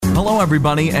Hello,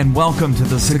 everybody, and welcome to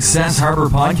the Success Harbor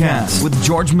Podcast with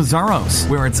George Mazzaros,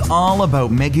 where it's all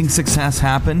about making success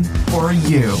happen for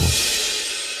you.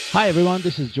 Hi, everyone.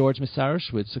 This is George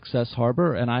Mazzaros with Success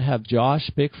Harbor, and I have Josh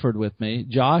Pigford with me.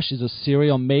 Josh is a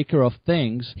serial maker of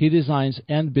things. He designs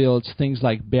and builds things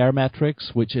like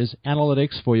Baremetrics, which is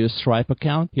analytics for your Stripe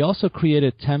account. He also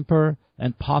created Temper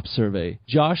and Pop Survey.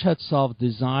 Josh had solved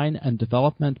design and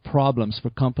development problems for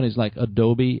companies like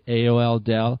Adobe, AOL,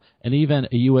 Dell, and even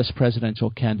a U.S. presidential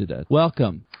candidate.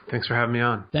 Welcome. Thanks for having me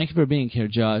on. Thank you for being here,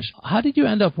 Josh. How did you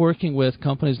end up working with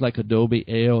companies like Adobe,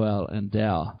 AOL, and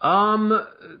Dell?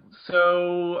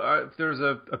 There's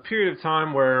a period of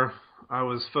time where I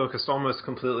was focused almost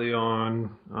completely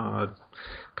on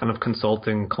kind of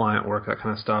consulting, client work, that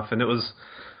kind of stuff, and it was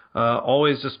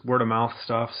always just word of mouth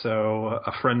stuff. So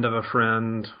a friend of a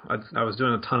friend, I was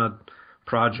doing a ton of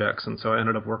projects, and so I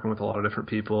ended up working with a lot of different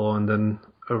people. And then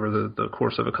over the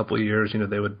course of a couple of years,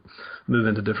 they would move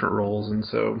into different roles, and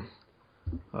so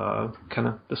kind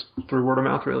of just through word of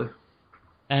mouth, really.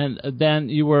 And then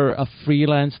you were a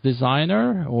freelance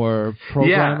designer or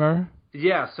programmer?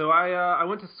 Yeah. So I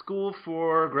went to school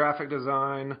for graphic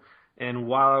design, and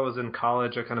while I was in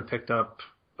college, I kind of picked up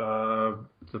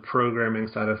the programming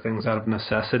side of things out of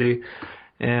necessity,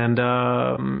 and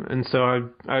so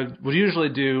I would usually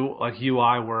do like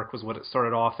UI work was what it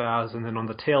started off as, and then on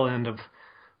the tail end of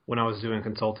when I was doing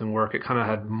consulting work, it kind of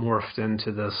had morphed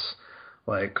into this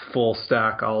like full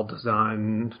stack, I'll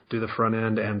design, do the front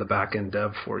end and the back end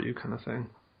dev for you kind of thing.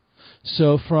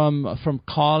 So from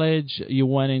college, you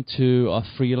went into a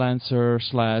freelancer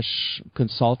 /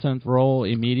 consultant role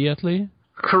immediately?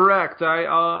 Correct. There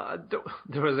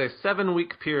was a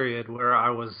 7-week period where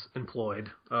I was employed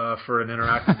for an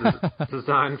interactive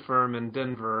design firm in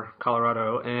Denver,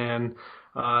 Colorado, and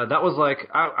that was like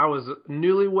I was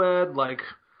newlywed.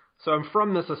 So I'm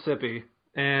from Mississippi,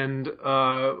 and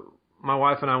my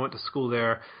wife and I went to school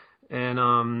there,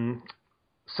 and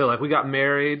so we got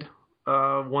married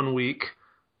 1 week.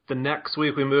 The next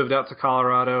week we moved out to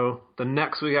Colorado. The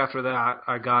next week after that,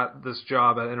 I got this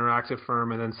job at an interactive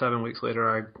firm, and then 7 weeks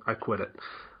later, I quit it.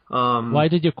 Why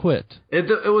did you quit? It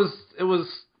was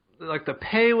like the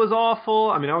pay was awful.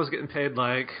 I mean, I was getting paid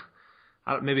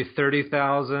maybe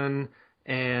 $30,000,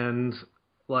 and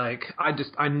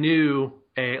I knew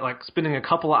spending a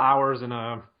couple of hours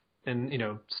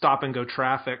in stop and go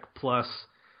traffic plus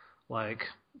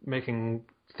making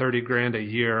 $30,000 a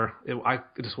year, it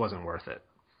just wasn't worth it.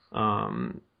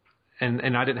 And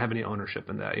I didn't have any ownership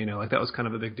in that, that was kind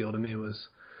of a big deal to me, was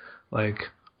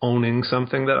owning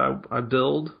something that I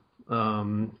build.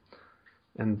 And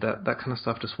that kind of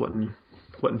stuff just wasn't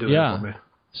doing it for me.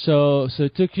 So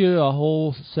it took you a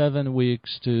whole 7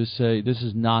 weeks to say, this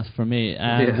is not for me.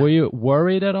 And were you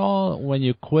worried at all when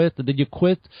you quit? Did you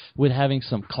quit with having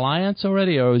some clients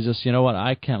already, or was it just,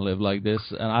 I can't live like this,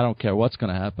 and I don't care what's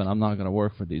going to happen. I'm not going to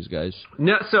work for these guys.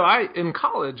 No, so in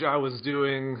college, I was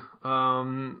doing,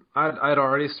 I'd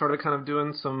already started kind of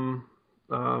doing some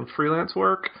freelance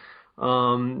work.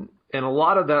 And a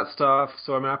lot of that stuff,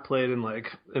 so I played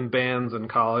in bands in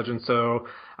college, and so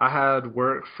I had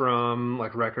work from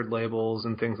record labels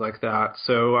and things like that.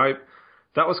 So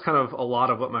that was kind of a lot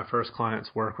of what my first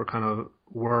clients' work were kind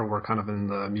of in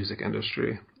the music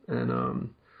industry, and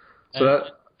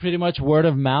that pretty much word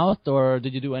of mouth, or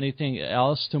did you do anything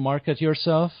else to market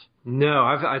yourself?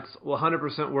 No, it's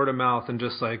 100% word of mouth and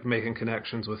just making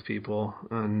connections with people,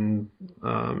 and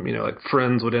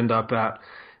friends would end up at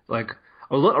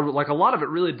a lot of it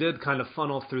really did kind of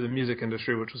funnel through the music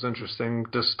industry, which was interesting.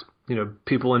 Just,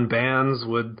 people in bands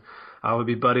I would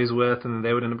be buddies with, and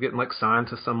they would end up getting signed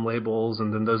to some labels,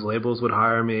 and then those labels would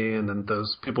hire me, and then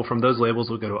those people from those labels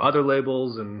would go to other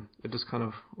labels, and it just kind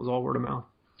of was all word of mouth.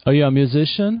 Are you a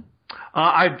musician?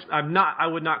 I'm not. I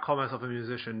would not call myself a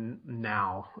musician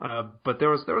now, but there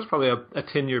was probably a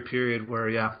 10-year period where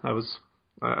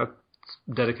I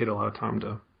dedicated a lot of time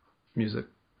to music.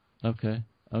 Okay.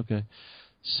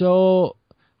 So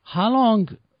how long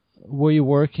were you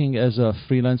working as a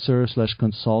freelancer /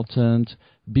 consultant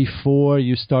before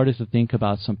you started to think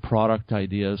about some product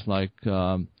ideas like,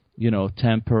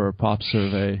 Temper or Pop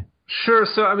Survey? Sure.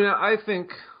 So, I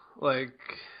think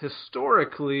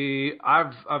historically,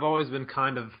 I've always been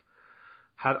kind of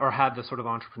had this sort of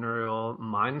entrepreneurial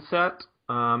mindset.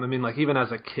 Even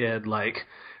as a kid,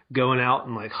 going out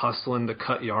and hustling to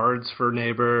cut yards for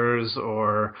neighbors,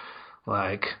 or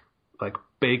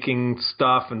baking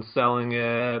stuff and selling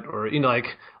it, or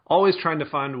always trying to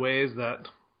find ways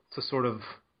to sort of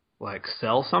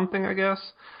sell something, I guess.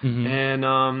 Mm-hmm.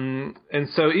 And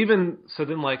so then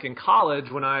in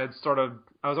college, when I had started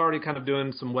was already kind of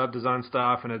doing some web design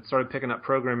stuff and had started picking up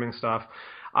programming stuff.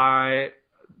 My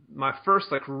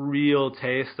first like real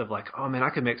taste of like, oh man, I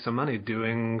could make some money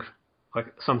doing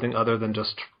like something other than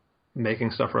just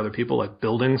making stuff for other people, like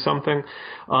building something.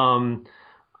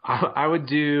 I would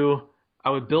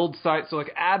build sites. So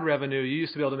like ad revenue, you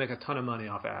used to be able to make a ton of money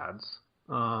off ads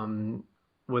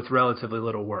with relatively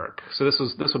little work. So this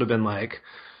would have been like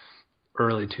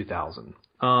early 2000.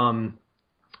 And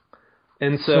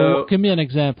so give me an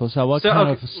example. So what kind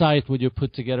of site would you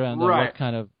put together, and what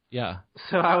kind of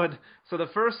So the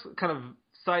first kind of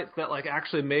sites that like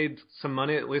actually made some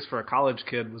money, at least for a college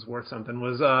kid, was worth something.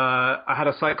 Was I had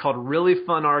a site called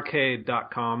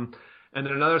reallyfunarcade.com, and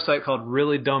then another site called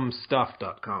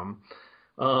reallydumbstuff.com.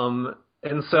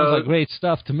 And so sounds like great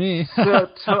stuff to me. so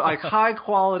like high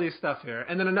quality stuff here,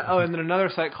 and then another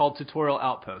site called Tutorial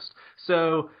Outpost.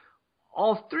 So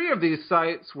all three of these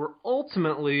sites were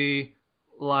ultimately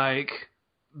like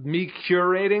me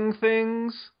curating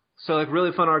things. So like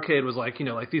Really Fun Arcade was like,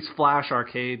 like these Flash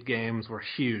arcade games were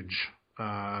huge,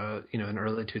 in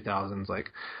early 2000s.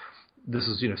 Like this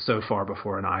is, so far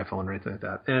before an iPhone or anything like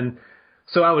that. And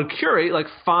so I would curate, like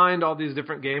find all these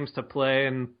different games to play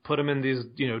and put them in these,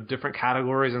 different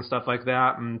categories and stuff like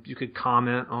that. And you could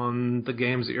comment on the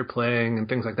games that you're playing and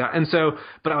things like that. And so,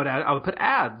 but I would put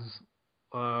ads,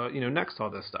 next to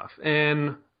all this stuff.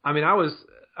 And I mean, I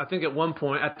think at one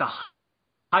point at the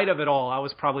height of it all, I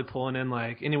was probably pulling in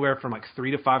like anywhere from like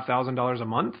 $3,000 to $5,000 a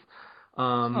month. It's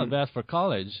not bad for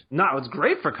college. No, it was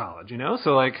great for college,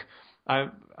 So like I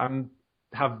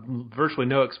have virtually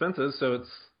no expenses, so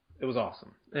it was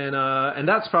awesome. And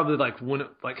that's probably like when it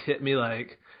like hit me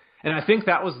like, and I think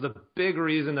that was the big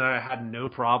reason that I had no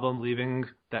problem leaving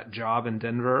that job in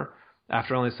Denver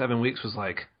after only 7 weeks, was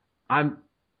like I'm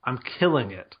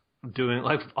killing it doing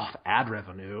like off ad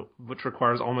revenue, which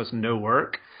requires almost no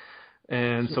work.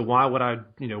 And so why would I,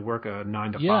 work a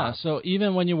 9 to 5? Yeah. So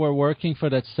even when you were working for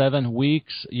that 7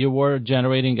 weeks, you were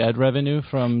generating ad revenue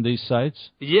from these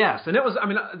sites? Yes. And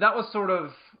that was sort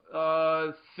of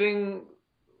thing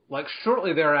like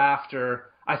shortly thereafter.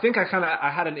 I think I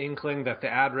had an inkling that the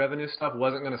ad revenue stuff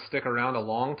wasn't going to stick around a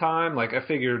long time. Like I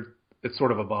figured it's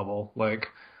sort of a bubble. Like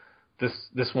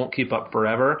this won't keep up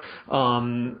forever.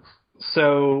 And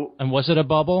was it a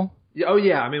bubble? Oh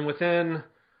yeah. I mean,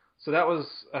 so that was,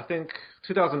 I think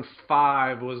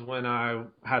 2005 was when I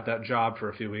had that job for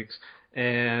a few weeks.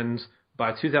 And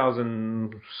by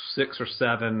 2006 or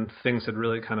 7, things had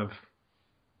really kind of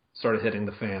started hitting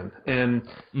the fan. And,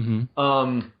 and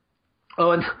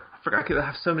I forgot, I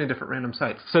have so many different random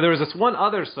sites. So there was this one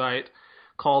other site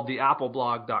called the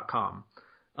appleblog.com.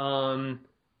 And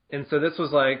so this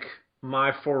was like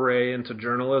my foray into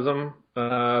journalism,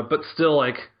 but still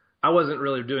like, I wasn't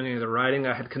really doing any of the writing.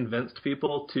 I had convinced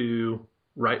people to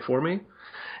write for me.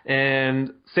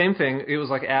 And same thing, it was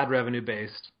like ad revenue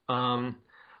based.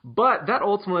 But that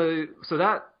ultimately, so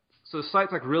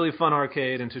sites like Really Fun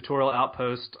Arcade and Tutorial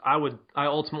Outpost, I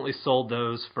ultimately sold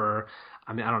those for,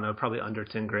 I don't know, probably under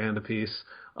 $10,000 a piece.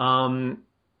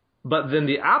 But then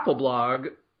the Apple blog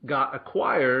got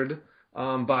acquired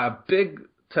by a big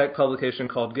tech publication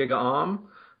called GigaOM.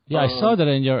 Yeah, I saw that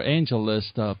in your angel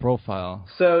list profile.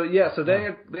 So they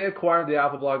acquired the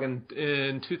Apple blog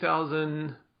in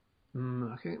 2000.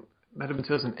 I think it might have been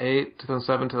 2008,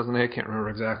 2007, 2008. I can't remember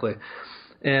exactly.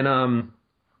 And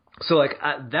so like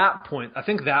at that point, I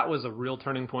think that was a real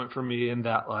turning point for me in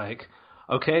that like,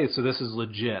 okay, so this is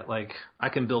legit. Like I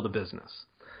can build a business.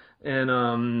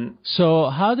 And so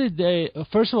how did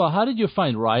first of all, how did you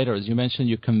find writers? You mentioned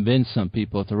you convinced some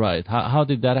people to write. How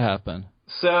did that happen?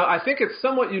 So I think it's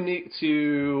somewhat unique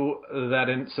to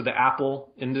the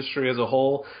Apple industry as a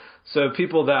whole. So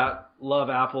people that love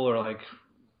Apple are like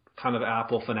kind of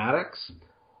Apple fanatics.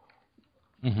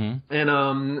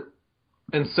 Mm-hmm.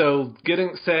 And so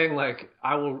saying like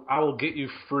I will get you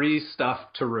free stuff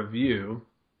to review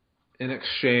in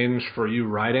exchange for you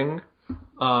writing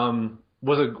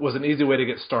was an easy way to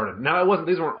get started. Now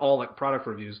these weren't all like product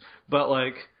reviews, but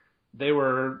like they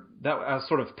were that as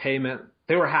sort of payment.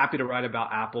 They were happy to write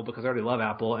about Apple because they already love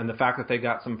Apple, and the fact that they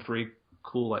got some free,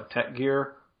 cool like tech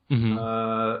gear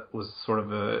was sort of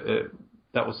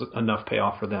that was enough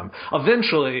payoff for them.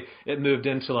 Eventually, it moved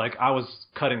into like I was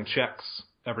cutting checks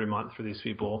every month for these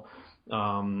people,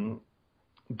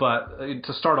 but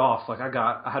to start off, like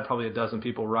I had probably a dozen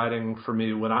people writing for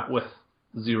me with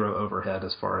zero overhead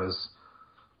as far as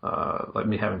like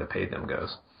me having to pay them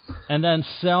goes. And then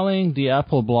selling the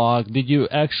Apple blog, did you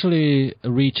actually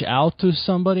reach out to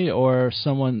somebody, or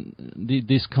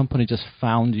this company just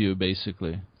found you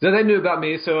basically? So they knew about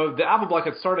me. So the Apple blog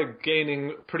had started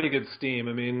gaining pretty good steam.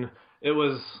 I mean, it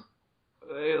was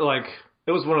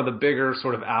it was one of the bigger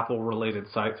sort of Apple-related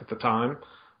sites at the time.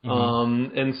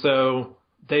 And so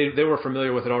they were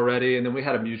familiar with it already. And then we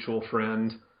had a mutual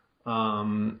friend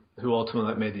who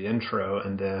ultimately made the intro.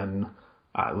 And then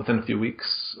within a few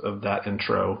weeks of that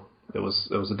intro, it was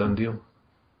a done deal.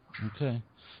 Okay.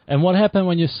 And what happened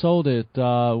when you sold it?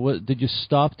 Did you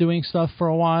stop doing stuff for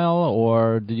a while,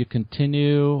 or did you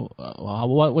continue?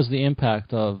 What was the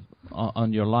impact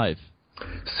on your life?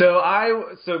 So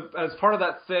as part of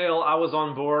that sale, I was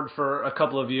on board for a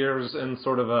couple of years and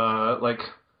sort of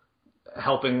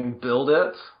helping build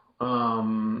it.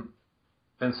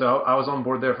 And so I was on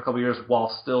board there for a couple of years while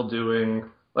still doing,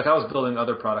 I was building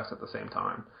other products at the same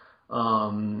time,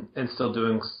 and still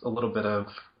doing a little bit of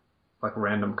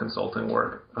random consulting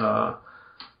work.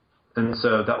 And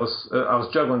so I was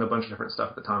juggling a bunch of different stuff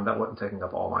at the time. That wasn't taking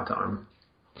up all my time.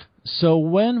 So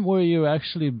when were you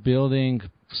actually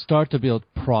start to build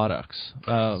products?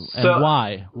 And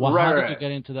why? How did you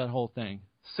get into that whole thing?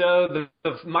 So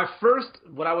my first,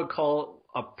 what I would call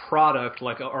a product,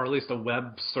 or at least a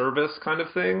web service kind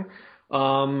of thing,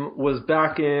 was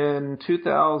back in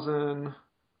 2000,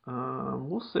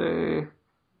 we'll say,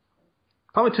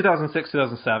 probably 2006,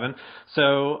 2007.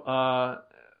 So,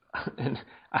 and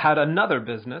I had another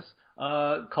business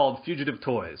called Fugitive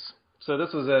Toys. So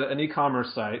this was an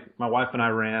e-commerce site my wife and I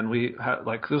ran. We had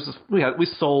we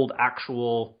sold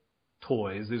actual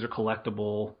toys. These are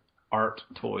collectible art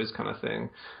toys kind of thing.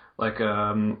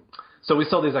 So we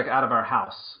sold these out of our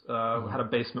house. We had a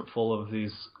basement full of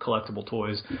these collectible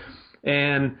toys.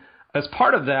 And as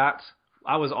part of that,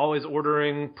 I was always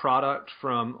ordering product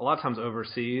from a lot of times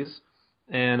overseas.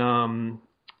 And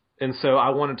so I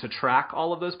wanted to track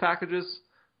all of those packages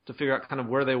to figure out kind of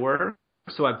where they were.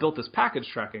 So I built this package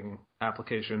tracking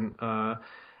application. I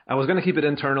was going to keep it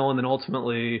internal and then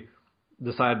ultimately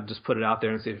decided to just put it out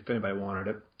there and see if anybody wanted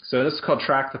it. So this is called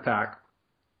Track the Pack.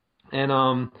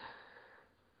 And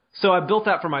so I built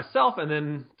that for myself and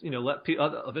then,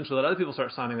 eventually let other people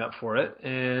start signing up for it.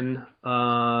 And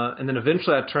then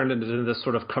eventually I turned into this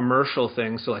sort of commercial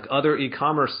thing. So other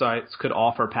e-commerce sites could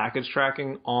offer package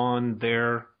tracking on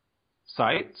their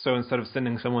site. So instead of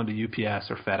sending someone to UPS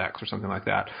or FedEx or something like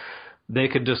that, they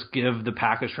could just give the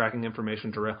package tracking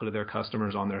information directly to their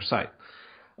customers on their site.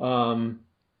 And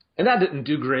that didn't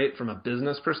do great from a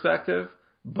business perspective,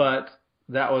 but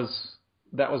that was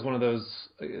one of those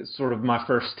sort of my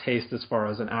first taste as far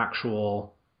as an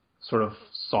actual sort of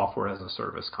software as a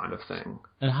service kind of thing.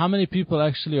 And how many people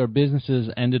actually or businesses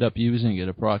ended up using it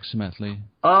approximately?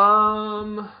 Let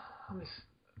me see.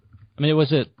 I mean,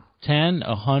 was it 10,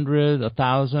 100,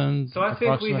 1,000? So I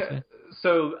think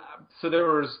so there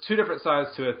was two different sides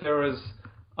to it. There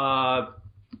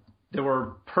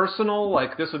were personal,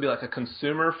 this would be a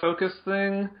consumer focused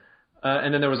thing.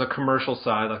 And then there was a commercial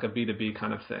side, a B2B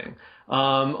kind of thing.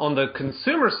 On the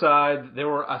consumer side, there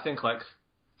were, I think,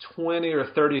 20 or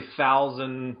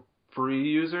 30,000 free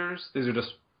users. These are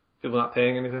just people not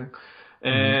paying anything.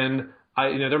 And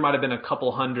there might have been a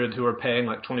couple hundred who were paying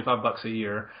 $25 a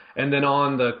year. And then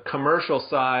on the commercial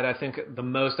side, I think the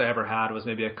most I ever had was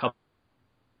maybe a couple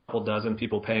dozen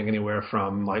people paying anywhere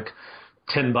from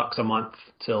 $10 a month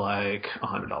to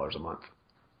 $100 a month.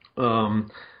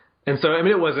 And so,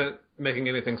 it wasn't making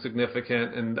anything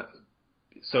significant. And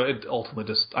so it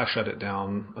ultimately I shut it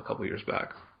down a couple of years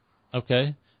back.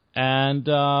 Okay. And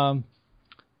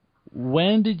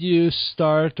when did you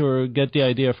start or get the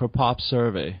idea for Pop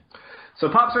Survey? So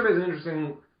Pop Survey is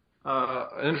an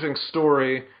interesting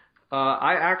story.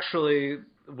 I actually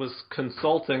was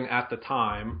consulting at the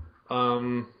time.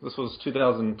 This was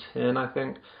 2010, I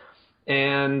think.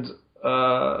 And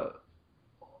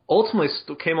ultimately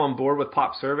came on board with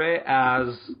Pop Survey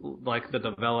as the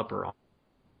developer on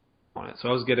it. So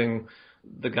I was getting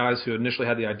the guys who initially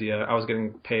had the idea, I was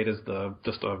getting paid as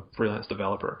just a freelance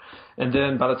developer. And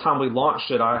then by the time we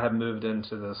launched it, I had moved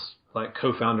into this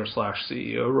co-founder /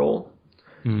 CEO role.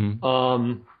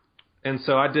 Mm-hmm. And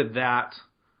so I did that.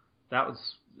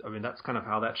 That's kind of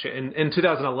how that changed. In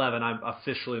 2011, I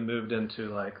officially moved into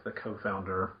the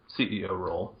co-founder CEO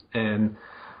role. And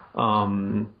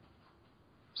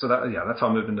so that's how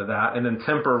I moved into that. And then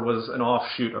Temper was an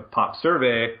offshoot of Pop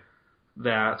Survey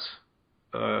that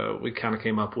we kind of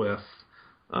came up with,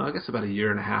 I guess about a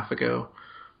year and a half ago.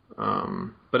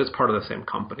 But it's part of the same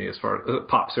company as far as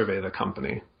Pop Survey, the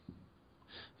company.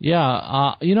 Yeah,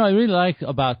 I really like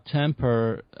about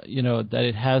Temper, that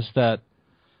it has that,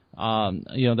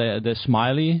 the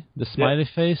smiley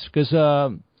face, because I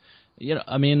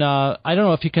don't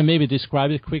know if you can maybe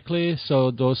describe it quickly,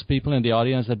 so those people in the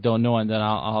audience that don't know, and then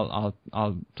I'll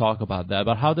talk about that.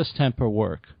 But how does Temper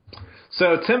work?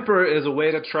 So Temper is a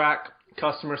way to track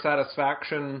customer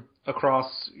satisfaction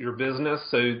across your business.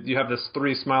 So you have this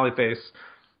 3 smiley face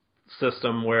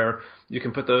system where you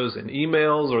can put those in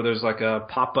emails, or there's like a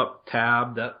pop-up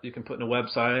tab that you can put in a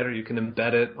website, or you can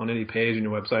embed it on any page in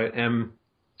your website. And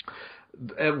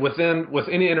with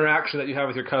any interaction that you have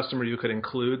with your customer, you could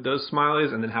include those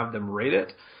smileys and then have them rate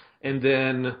it. And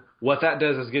then what that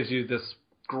does is gives you this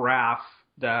graph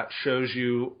that shows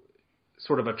you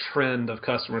sort of a trend of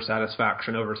customer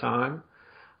satisfaction over time.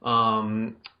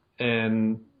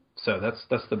 And so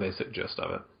that's the basic gist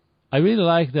of it. I really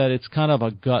like that it's kind of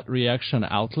a gut reaction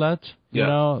outlet, you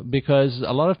know, because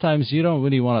a lot of times you don't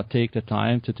really want to take the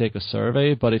time to take a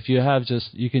survey, but if you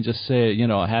can just say, you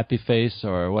know, a happy face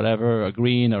or whatever, a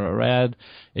green or a red,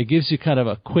 it gives you kind of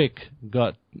a quick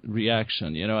gut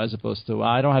reaction, you know, as opposed to,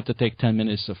 I don't have to take 10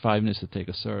 minutes or 5 minutes to take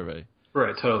a survey.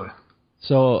 Right, totally.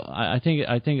 So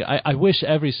I wish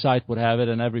every site would have it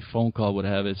and every phone call would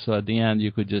have it. So at the end,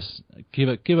 you could just give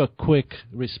a quick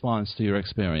response to your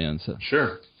experience.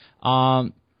 Sure.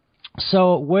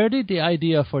 So where did the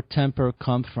idea for Temper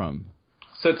come from?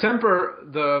 So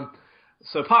Temper,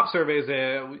 so Pop Surveys,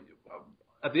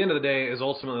 at the end of the day, is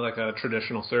ultimately like a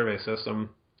traditional survey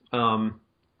system.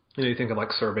 You think of like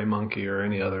SurveyMonkey or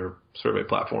any other survey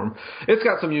platform. It's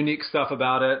got some unique stuff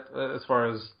about it as far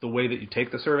as the way that you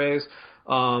take the surveys.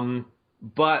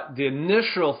 But the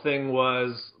initial thing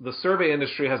was the survey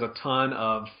industry has a ton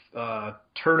of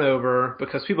turnover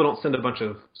because people don't send a bunch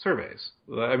of surveys.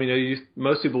 I mean,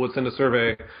 most people would send a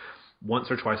survey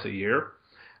once or twice a year.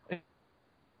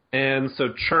 And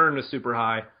so churn is super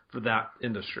high for that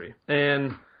industry.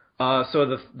 And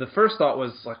so the first thought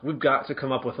was, like, we've got to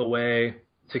come up with a way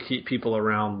to keep people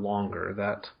around longer,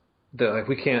 that like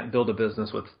we can't build a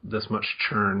business with this much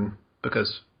churn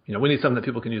because, you know, we need something that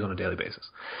people can use on a daily basis.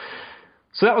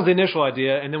 So that was the initial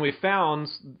idea, and then we found,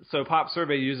 so Pop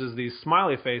Survey uses these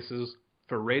smiley faces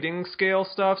for rating scale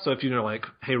stuff. So if you know, like,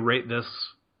 hey, rate this,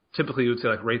 typically you would say,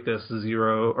 like, rate this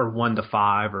 0 or 1 to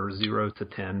 5 or 0 to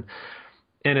 10.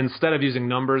 And instead of using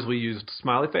numbers, we used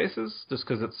smiley faces just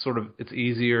because it's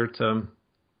easier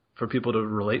for people to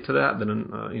relate to that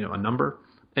than a number.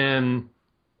 And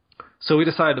so we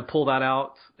decided to pull that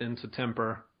out into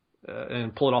Temper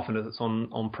and pull it off into its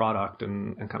own product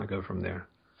and kind of go from there.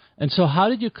 And so how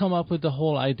did you come up with the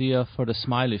whole idea for the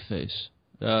smiley face?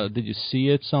 Did you see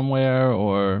it somewhere,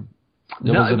 or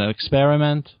was it an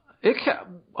experiment?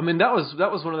 That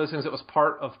was one of those things that was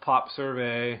part of Pop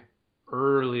Survey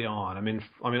early on. I mean,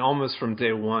 almost from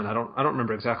day one. I don't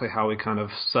remember exactly how we kind of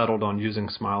settled on using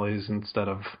smileys instead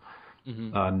of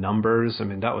numbers. I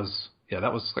mean, that was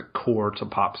like core to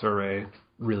Pop Survey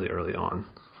really early on.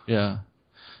 Yeah,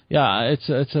 it's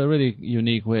a really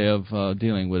unique way of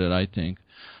dealing with it, I think.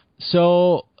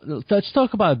 So let's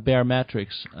talk about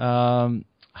Baremetrics.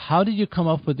 How did you come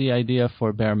up with the idea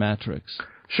for Baremetrics?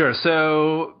 Sure.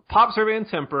 So Pop Survey and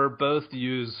Temper both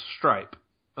use Stripe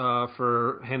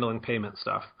for handling payment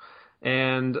stuff.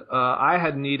 And I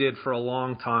had needed for a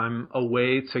long time a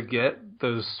way to get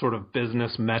those sort of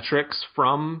business metrics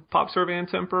from Pop Survey and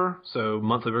Temper. So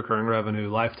monthly recurring revenue,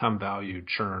 lifetime value,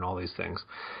 churn, all these things.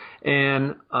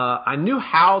 And I knew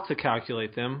how to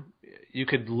calculate them. You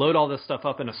could load all this stuff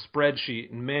up in a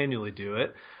spreadsheet and manually do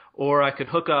it, or I could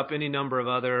hook up any number of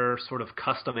other sort of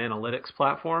custom analytics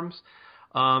platforms.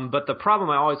 But the problem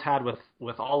I always had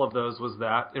with all of those was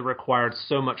that it required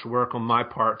so much work on my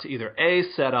part to either A,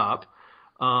 set up,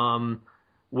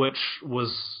 which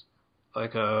was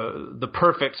like the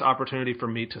perfect opportunity for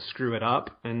me to screw it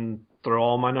up and throw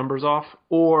all my numbers off,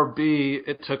 or B,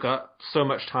 it took up so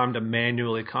much time to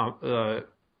manually calculate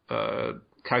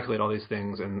all these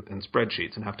things in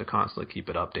spreadsheets and have to constantly keep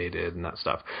it updated and that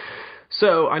stuff.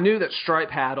 So I knew that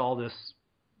Stripe had all this,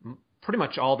 pretty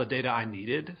much all the data I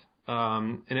needed,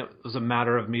 and it was a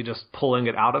matter of me just pulling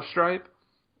it out of Stripe.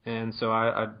 And so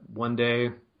I one day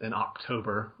in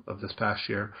October of this past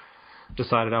year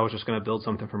decided I was just going to build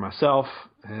something for myself,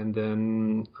 and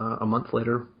then a month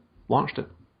later launched it.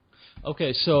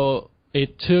 Okay, so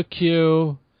it took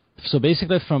you... So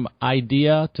basically from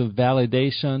idea to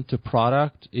validation to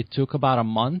product, it took about a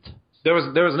month? There was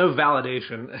no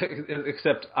validation,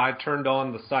 except I turned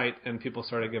on the site and people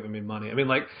started giving me money. I mean,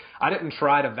 like, I didn't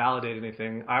try to validate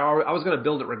anything. I was going to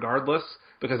build it regardless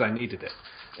because I needed it.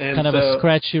 And kind of a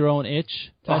scratch your own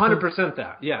itch? 100%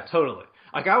 that. Yeah, totally.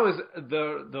 Like, I was,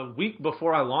 the week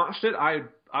before I launched it, I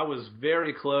was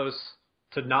very close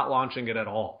to not launching it at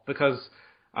all because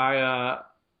I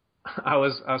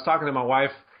was talking to my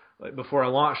wife like before I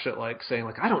launched it, like saying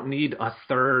like, I don't need a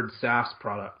third SaaS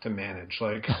product to manage.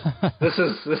 Like this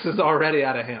is already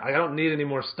out of hand. I don't need any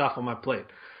more stuff on my plate.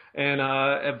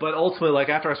 And but ultimately, like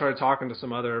after I started talking to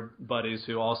some other buddies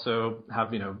who also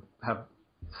have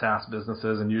SaaS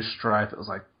businesses and use Stripe, it was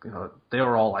like, they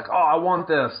were all like, oh, I want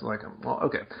this. Like, well,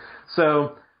 okay.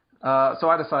 So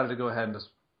I decided to go ahead and just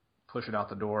push it out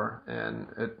the door, and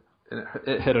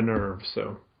it hit a nerve.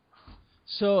 So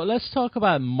let's talk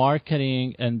about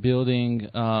marketing and building,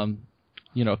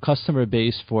 customer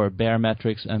base for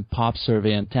Baremetrics and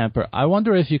PopSurvey and Temper. I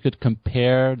wonder if you could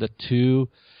compare the two.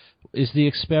 Was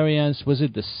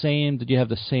it the same? Did you have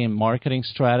the same marketing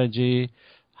strategy?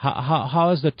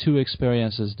 How is the two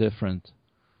experiences different?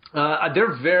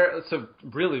 They're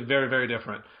really very, very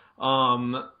different.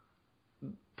 PopSurvey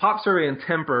and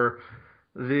Temper,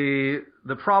 the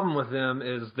problem with them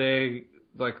is they,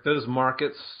 like those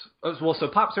markets, well, so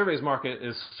PopSurvey's market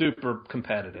is super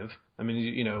competitive. I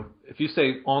mean, if you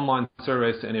say online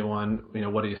surveys to anyone,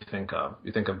 what do you think of?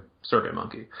 You think of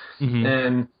SurveyMonkey. Mm-hmm.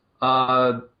 And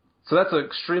so that's an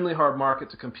extremely hard market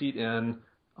to compete in.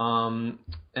 And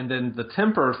then the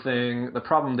Temper thing, the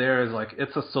problem there is like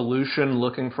it's a solution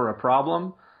looking for a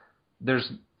problem. There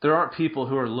aren't people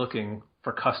who are looking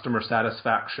for customer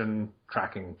satisfaction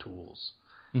tracking tools.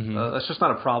 Mm-hmm. That's just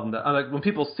not a problem. Like when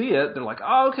people see it, they're like,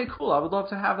 oh, okay, cool. I would love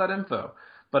to have that info.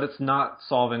 But it's not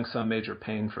solving some major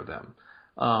pain for them.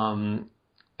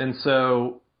 And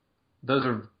so those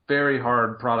are very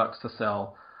hard products to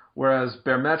sell. Whereas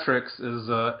Baremetrics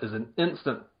is an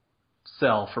instant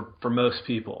sell for most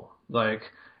people. Like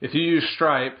if you use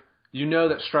Stripe,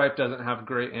 that Stripe doesn't have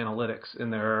great analytics in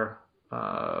their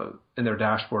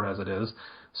dashboard as it is.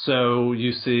 So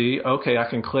you see, okay, I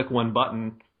can click one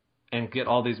button and get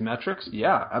all these metrics.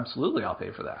 Yeah, absolutely, I'll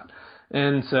pay for that.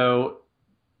 And so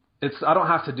I don't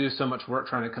have to do so much work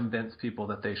trying to convince people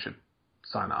that they should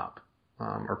sign up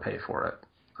or pay for it.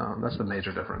 That's the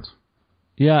major difference.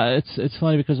 Yeah, it's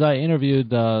funny because I interviewed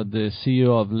the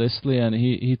CEO of Listly, and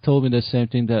he told me the same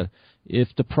thing, that if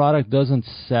the product doesn't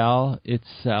sell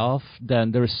itself,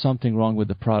 then there is something wrong with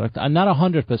the product. And not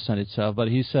 100% itself, but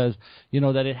he says,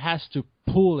 that it has to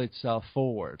pull itself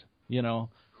forward,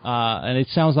 and it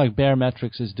sounds like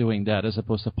Baremetrics is doing that, as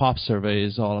opposed to PopSurvey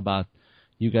is all about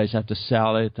you guys have to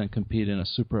sell it and compete in a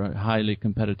super highly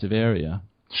competitive area.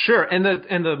 Sure, and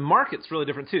the market's really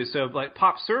different too. So like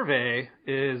PopSurvey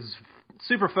is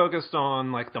super focused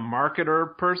on like the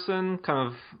marketer person kind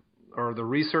of, or the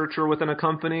researcher within a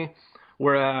company,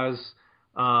 whereas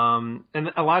and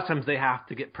a lot of times they have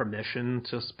to get permission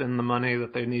to spend the money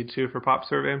that they need to for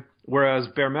PopSurvey, whereas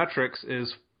Baremetrics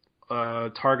is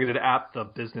targeted at the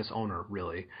business owner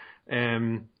really,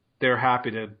 and they're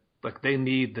happy to, like, they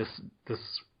need this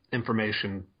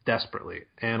information desperately,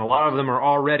 and a lot of them are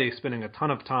already spending a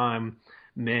ton of time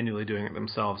manually doing it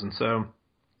themselves, and so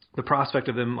the prospect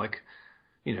of them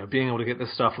being able to get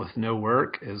this stuff with no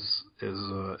work is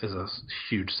a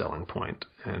huge selling point.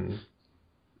 And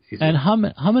how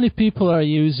many people are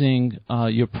using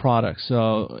your products?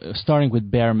 So starting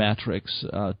with Baremetrics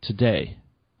today.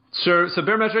 Sure. So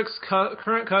Baremetrics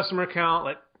current customer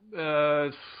count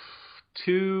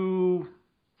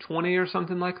 220 or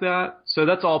something like that. So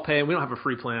that's all paying. We don't have a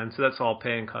free plan, so that's all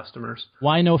paying customers.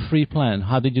 Why no free plan?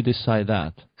 How did you decide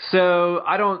that? So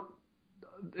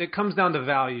it comes down to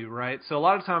value, right? So a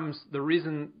lot of times the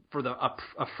reason for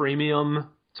a freemium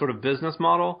sort of business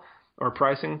model or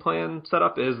pricing plan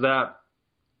setup is that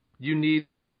you need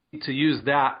to use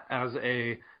that as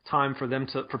a time for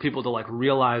people to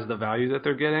realize the value that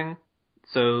they're getting.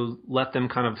 So let them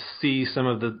kind of see some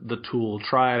of the tool,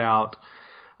 try it out,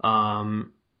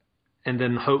 and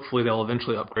then hopefully they'll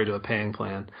eventually upgrade to a paying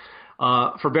plan.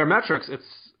 For Baremetrics,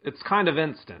 it's kind of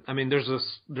instant. I mean, there's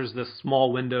this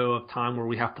small window of time where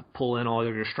we have to pull in all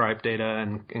of your Stripe data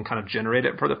and kind of generate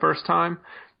it for the first time.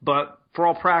 But for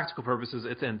all practical purposes,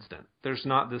 it's instant. There's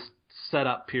not this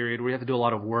setup period where you have to do a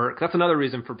lot of work. That's another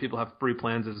reason for people to have free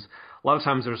plans is a lot of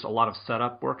times there's a lot of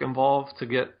setup work involved to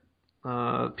get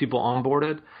people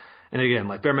onboarded. And again,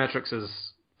 like Baremetrics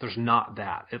there's not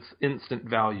that. It's instant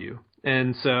value.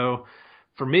 And so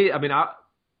for me, I mean,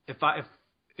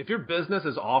 if your business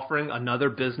is offering another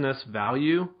business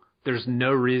value, there's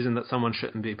no reason that someone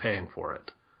shouldn't be paying for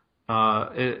it.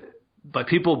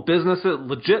 But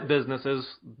legit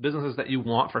businesses that you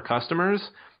want for customers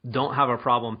don't have a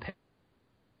problem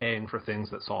paying for things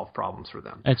that solve problems for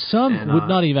them. And some would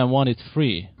not even want it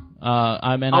free.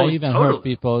 I even heard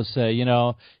people say,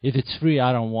 if it's free,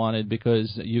 I don't want it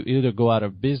because you either go out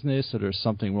of business or there's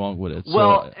something wrong with it.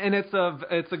 Well, and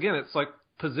it's like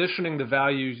positioning the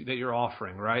value that you're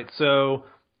offering, right? So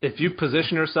if you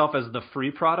position yourself as the free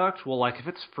product, well, if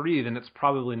it's free, then it's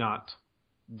probably not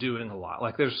doing a lot.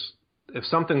 if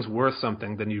something's worth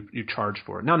something, then you charge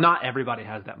for it. Now, not everybody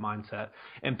has that mindset,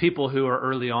 and people who are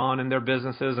early on in their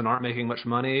businesses and aren't making much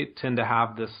money tend to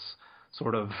have this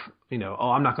sort of,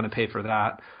 oh, I'm not going to pay for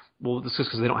that. Well, it's just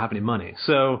because they don't have any money.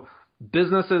 So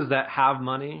businesses that have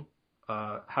money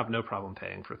have no problem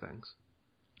paying for things.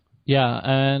 Yeah,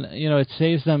 and it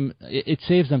saves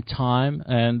them time,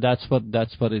 and that's what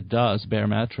it does.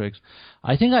 Baremetrics.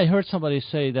 I think I heard somebody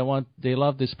say they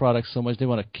love this product so much they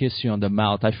want to kiss you on the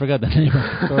mouth. I forgot the name of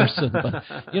the person,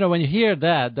 but when you hear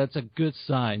that, that's a good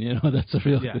sign. That's a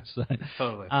real good sign.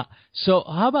 Totally. So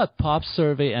how about Pop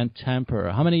Survey and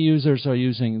Temper? How many users are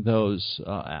using those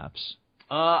apps?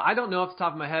 I don't know off the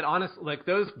top of my head. Honestly, like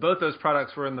both those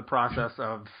products were in the process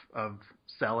of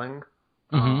selling.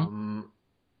 Mm-hmm.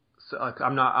 So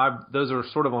those are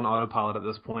sort of on autopilot at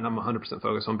this point. I'm 100%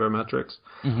 focused on Baremetrics.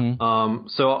 Mm-hmm.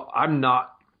 So I'm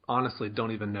not, honestly,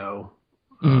 don't even know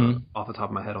off the top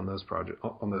of my head on those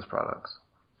products.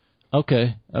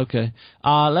 Okay.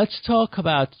 Let's talk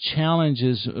about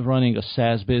challenges running a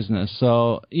SaaS business.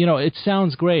 So, it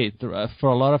sounds great for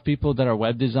a lot of people that are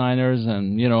web designers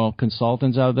and,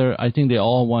 consultants out there. I think they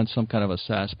all want some kind of a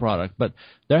SaaS product, but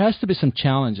there has to be some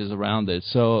challenges around it.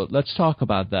 So let's talk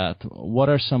about that. What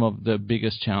are some of the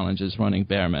biggest challenges running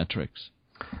Baremetrics?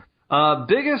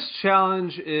 Biggest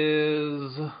challenge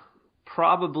is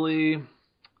probably,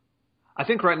 I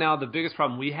think right now the biggest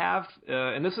problem we have,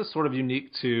 and this is sort of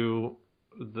unique to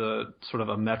the sort of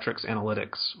a metrics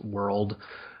analytics world,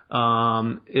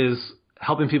 is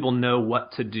helping people know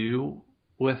what to do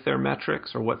with their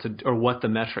metrics or what the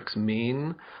metrics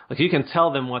mean. Like you can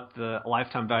tell them what the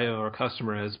lifetime value of a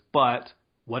customer is, but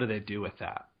what do they do with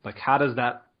that? Like how does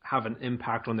that have an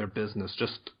impact on their business?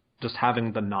 Just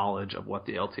having the knowledge of what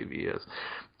the LTV is.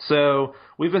 So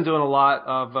we've been doing a lot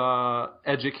of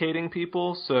educating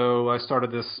people. So I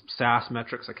started this SaaS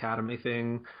Metrics Academy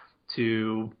thing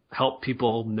to help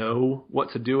people know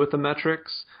what to do with the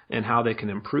metrics and how they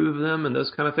can improve them and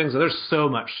those kind of things. So there's so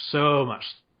much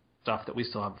stuff that we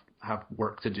still have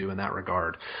work to do in that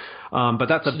regard. But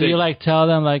that's a big... Do you tell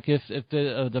them if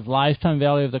the lifetime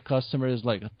value of the customer is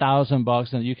like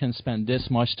 $1,000, then you can spend this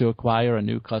much to acquire a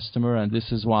new customer, and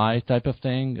this is why type of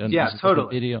thing? And yeah,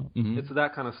 totally. Video? Mm-hmm. It's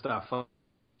that kind of stuff.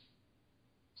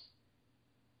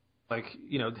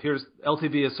 Here's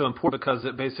LTV is so important because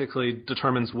it basically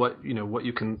determines what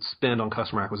you can spend on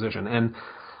customer acquisition. And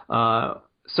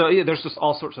there's just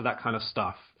all sorts of that kind of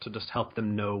stuff to just help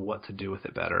them know what to do with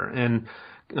it better. And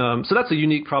so that's a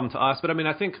unique problem to us. But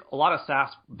I think a lot of SaaS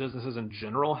businesses in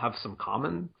general have some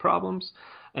common problems.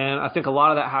 And I think a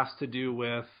lot of that has to do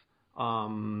with,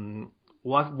 one,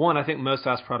 I think most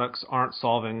SaaS products aren't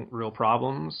solving real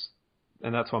problems,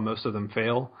 and that's why most of them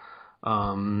fail.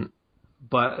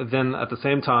 But then at the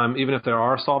same time, even if they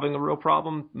are solving a real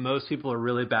problem, most people are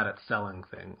really bad at selling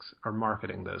things or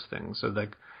marketing those things. So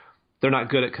they're not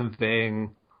good at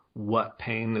conveying what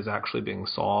pain is actually being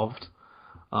solved.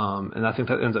 And I think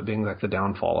that ends up being the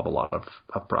downfall of a lot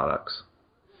of products.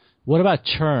 What about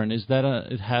churn? Has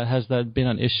that been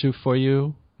an issue for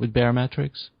you with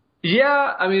Baremetrics?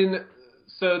 Yeah,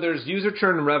 so there's user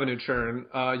churn and revenue churn.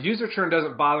 User churn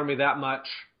doesn't bother me that much.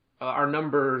 The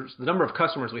number of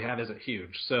customers we have isn't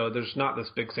huge, so there's not this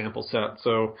big sample set.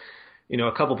 So,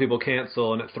 a couple people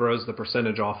cancel and it throws the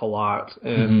percentage off a lot,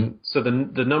 and so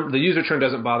the user churn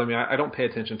doesn't bother me. I don't pay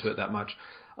attention to it that much.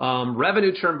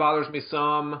 Revenue churn bothers me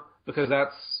some because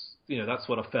that's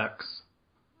what affects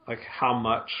how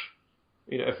much.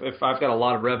 If I've got a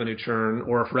lot of revenue churn,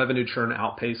 or if revenue churn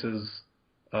outpaces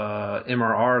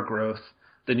MRR growth,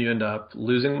 then you end up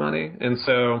losing money, and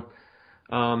so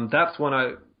that's when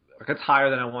it's higher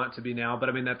than I want it to be now, but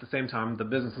at the same time, the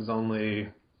business is only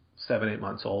 7-8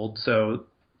 months old. So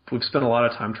we've spent a lot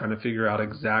of time trying to figure out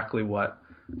exactly what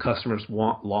customers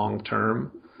want long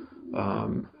term.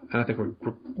 And I think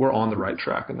we're on the right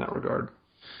track in that regard.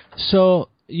 So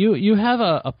you have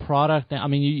a product.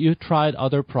 You tried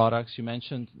other products. You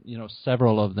mentioned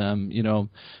several of them.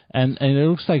 And it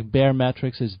looks like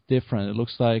Baremetrics is different. It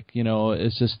looks like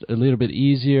it's just a little bit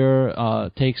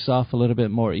easier, takes off a little bit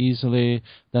more easily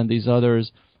than these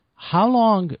others. How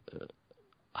long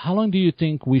do you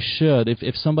think we should,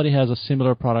 if somebody has a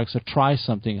similar product or try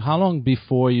something, how long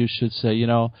before you should say,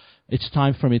 it's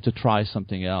time for me to try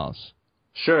something else?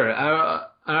 Sure.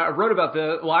 I wrote about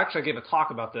this. Well, actually, I gave a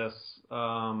talk about this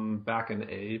back in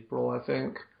April, I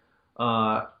think,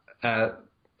 at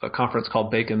a conference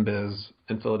called Bacon Biz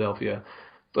in Philadelphia,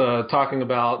 talking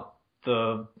about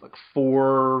the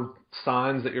 4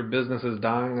 signs that your business is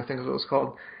dying, I think is what it's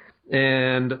called.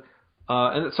 And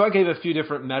so I gave a few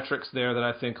different metrics there that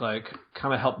I think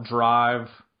kind of help drive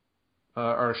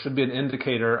or should be an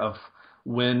indicator of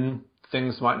when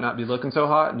things might not be looking so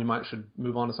hot and you should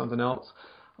move on to something else.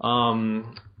 And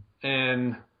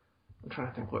I'm trying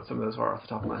to think what some of those are off the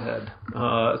top of my head.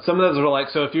 Some of those are like,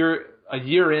 so if you're a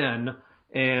year in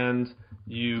and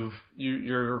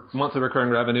your monthly recurring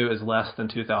revenue is less than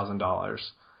 $2,000.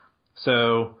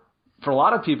 So for a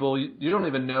lot of people, you don't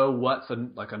even know what's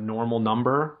a normal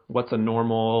number, what's a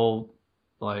normal,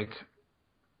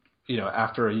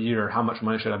 after a year, how much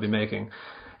money should I be making?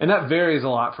 And that varies a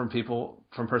lot from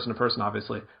person to person,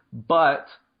 obviously. But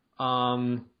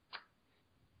at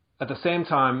the same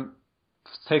time,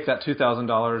 take that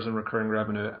 $2,000 in recurring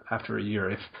revenue after a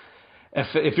year.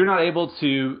 If you're not able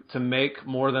to make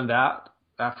more than that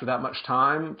after that much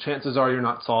time, chances are you're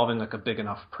not solving a big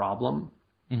enough problem.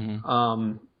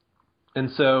 Mm-hmm. And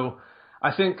so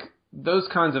I think those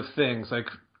kinds of things, like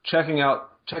checking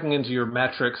into your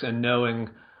metrics and knowing,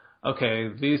 okay,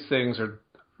 these things are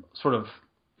sort of,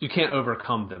 you can't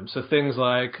overcome them. So things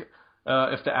like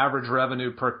if the average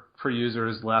revenue per user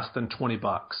is less than $20,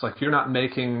 like you're not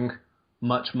making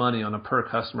much money on a per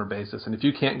customer basis. And if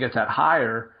you can't get that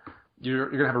higher, you're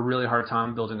going to have a really hard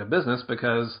time building a business,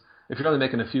 because if you're only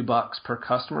making a few bucks per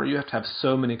customer, you have to have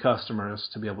so many customers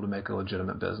to be able to make a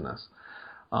legitimate business.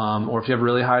 Or if you have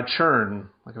really high churn,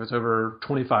 like if it's over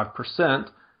 25%,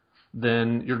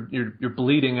 then you're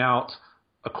bleeding out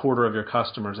a quarter of your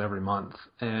customers every month,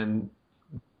 and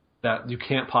that you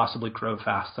can't possibly grow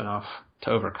fast enough to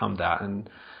overcome that. And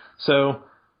so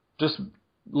just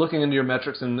looking into your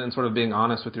metrics and sort of being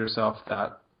honest with yourself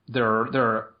that there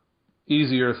are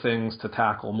easier things to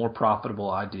tackle, more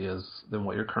profitable ideas than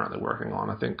what you're currently working on,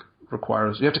 I think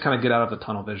requires, you have to kind of get out of the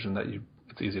tunnel vision that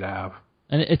it's easy to have.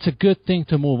 And it's a good thing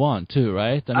to move on too,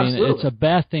 right? I mean, Absolutely. It's a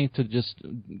bad thing to just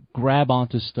grab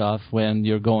onto stuff when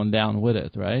you're going down with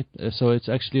it, right? So it's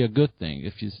actually a good thing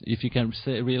if you can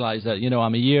realize that,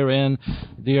 I'm a year in,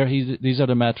 these are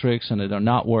the metrics and they're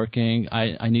not working.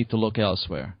 I need to look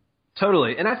elsewhere.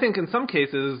 Totally. And I think in some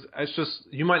cases, it's just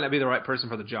you might not be the right person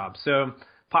for the job. So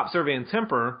Pop Survey and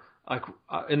Temper,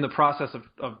 in the process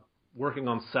of working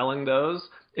on selling those,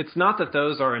 it's not that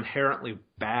those are inherently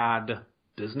bad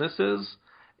businesses.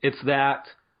 It's that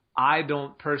I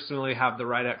don't personally have the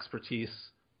right expertise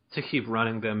to keep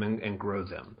running them and grow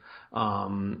them.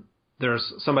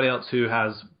 There's somebody else who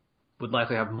would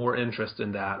likely have more interest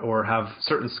in that, or have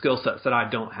certain skill sets that I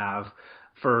don't have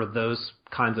for those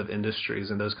kinds of industries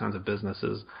and those kinds of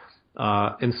businesses.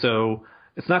 And so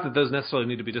it's not that those necessarily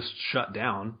need to be just shut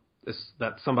down. It's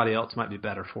that somebody else might be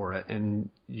better for it. And,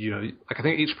 I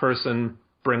think each person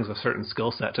brings a certain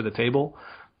skill set to the table.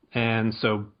 And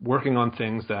so working on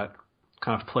things that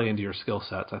kind of play into your skill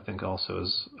sets, I think also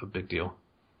is a big deal.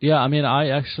 Yeah, I mean, I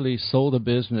actually sold a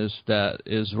business that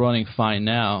is running fine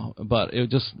now, but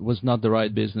it just was not the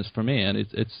right business for me, and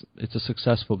it's a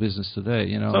successful business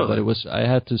today, Totally. But I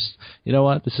had to,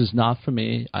 this is not for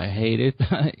me. I hate it.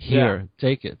 Here,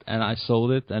 take it. And I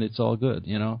sold it, and it's all good,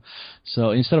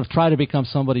 So instead of trying to become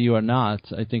somebody you are not,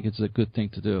 I think it's a good thing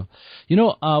to do.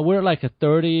 We're like at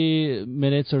 30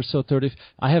 minutes or so,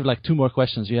 I have like 2 more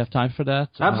questions. Do you have time for that?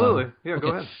 Absolutely. Go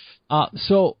ahead.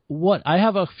 So I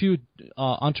have a few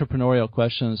entrepreneurial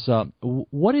questions.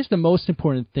 What is the most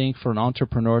important thing for an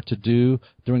entrepreneur to do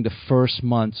during the first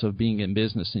months of being in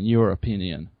business, in your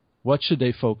opinion? What should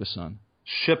they focus on?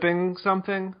 Shipping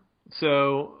something.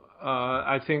 So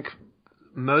I think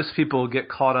most people get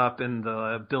caught up in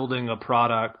the building a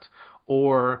product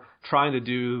or trying to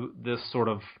do this sort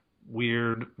of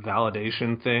weird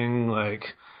validation thing,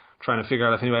 like trying to figure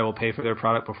out if anybody will pay for their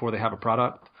product before they have a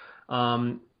product.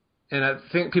 And I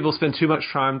think people spend too much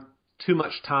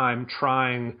time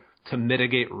trying to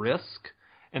mitigate risk.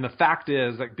 And the fact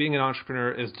is, like, being an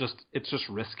entrepreneur it's just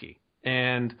risky.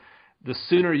 And the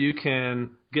sooner you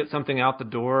can get something out the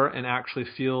door and actually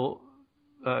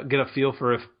get a feel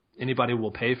for if anybody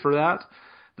will pay for that,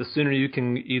 the sooner you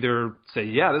can either say,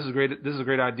 yeah, this is a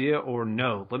great idea, or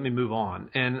no, let me move on.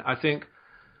 And I think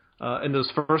in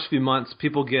those first few months,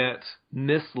 people get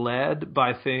misled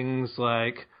by things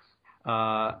like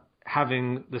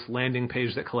having this landing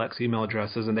page that collects email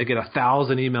addresses, and they get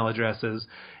 1,000 email addresses,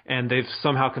 and they've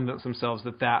somehow convinced themselves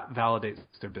that validates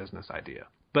their business idea.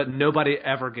 But nobody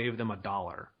ever gave them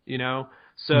 $1,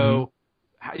 So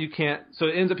you can't. So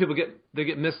it ends up they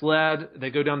get misled.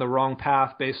 They go down the wrong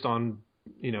path based on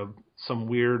some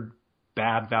weird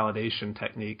bad validation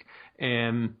technique,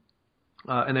 and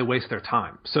they waste their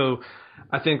time. So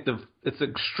I think it's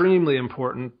extremely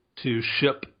important to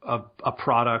ship a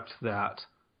product that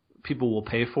people will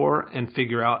pay for and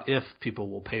figure out if people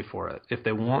will pay for it. If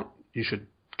they won't, you should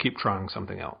keep trying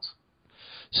something else.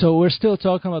 So we're still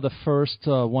talking about the first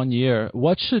 1 year.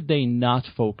 What should they not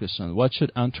focus on? What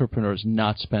should entrepreneurs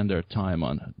not spend their time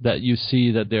on that you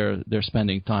see that they're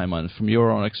spending time on from your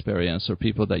own experience or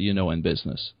people that you know in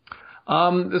business?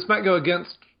 This might go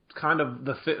against kind of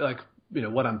the fit,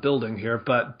 what I'm building here,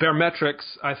 but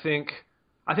Baremetrics, I think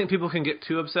people can get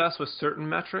too obsessed with certain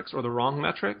metrics or the wrong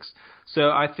metrics.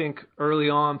 So I think early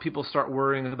on people start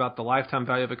worrying about the lifetime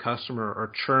value of a customer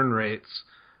or churn rates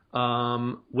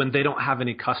when they don't have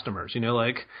any customers.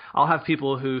 I'll have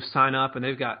people who sign up and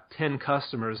they've got 10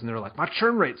 customers and they're like, my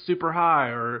churn rate's super high,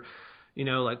 or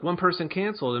one person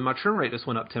canceled and my churn rate just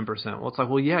went up 10%. Well, it's like,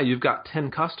 well, yeah, you've got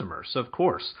 10 customers, so of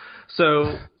course.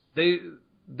 So they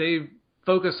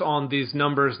focus on these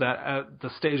numbers that at the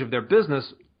stage of their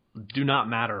business do not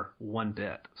matter one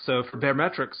bit. So for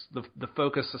Baremetrics, the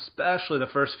focus, especially the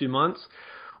first few months,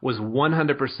 was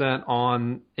 100%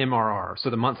 on MRR,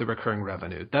 so the monthly recurring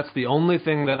revenue. That's the only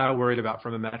thing that I worried about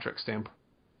from a metric standpoint,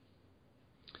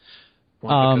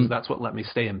 because that's what let me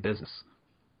stay in business.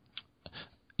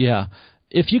 Yeah.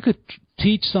 If you could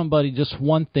teach somebody just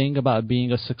one thing about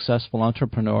being a successful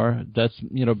entrepreneur that's,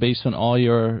 based on all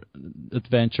your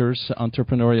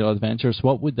entrepreneurial adventures,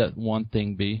 what would that one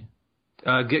thing be?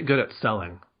 Get good at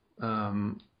selling.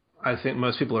 I think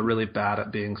most people are really bad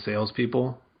at being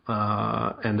salespeople.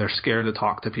 And they're scared to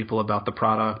talk to people about the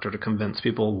product or to convince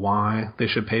people why they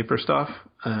should pay for stuff.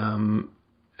 And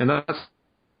that's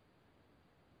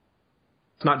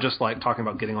not just like talking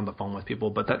about getting on the phone with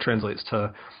people, but that translates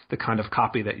to the kind of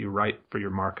copy that you write for your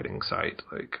marketing site.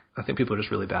 I think people are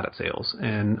just really bad at sales,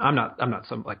 and I'm not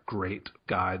some great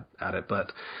guy at it,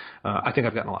 but I think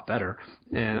I've gotten a lot better.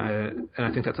 And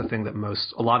I think that's a thing that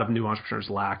a lot of new entrepreneurs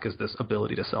lack, is this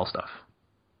ability to sell stuff.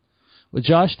 Well,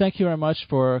 Josh, thank you very much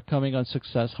for coming on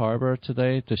Success Harbor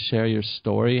today to share your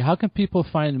story. How can people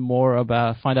find out more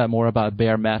about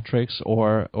Baremetrics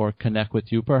or connect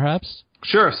with you, perhaps?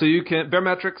 Sure. So you can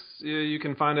Baremetrics. You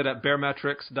can find it at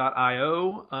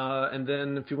baremetrics.io. And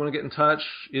then if you want to get in touch,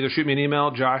 either shoot me an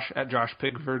email,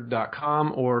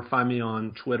 josh@joshpigford.com, or find me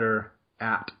on Twitter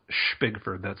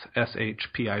 @Spigford. That's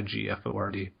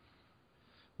SHPIGFORD.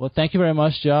 Well, thank you very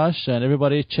much, Josh. And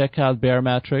everybody, check out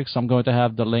Baremetrics. I'm going to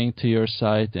have the link to your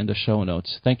site in the show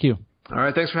notes. Thank you. All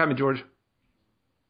right. Thanks for having me, George.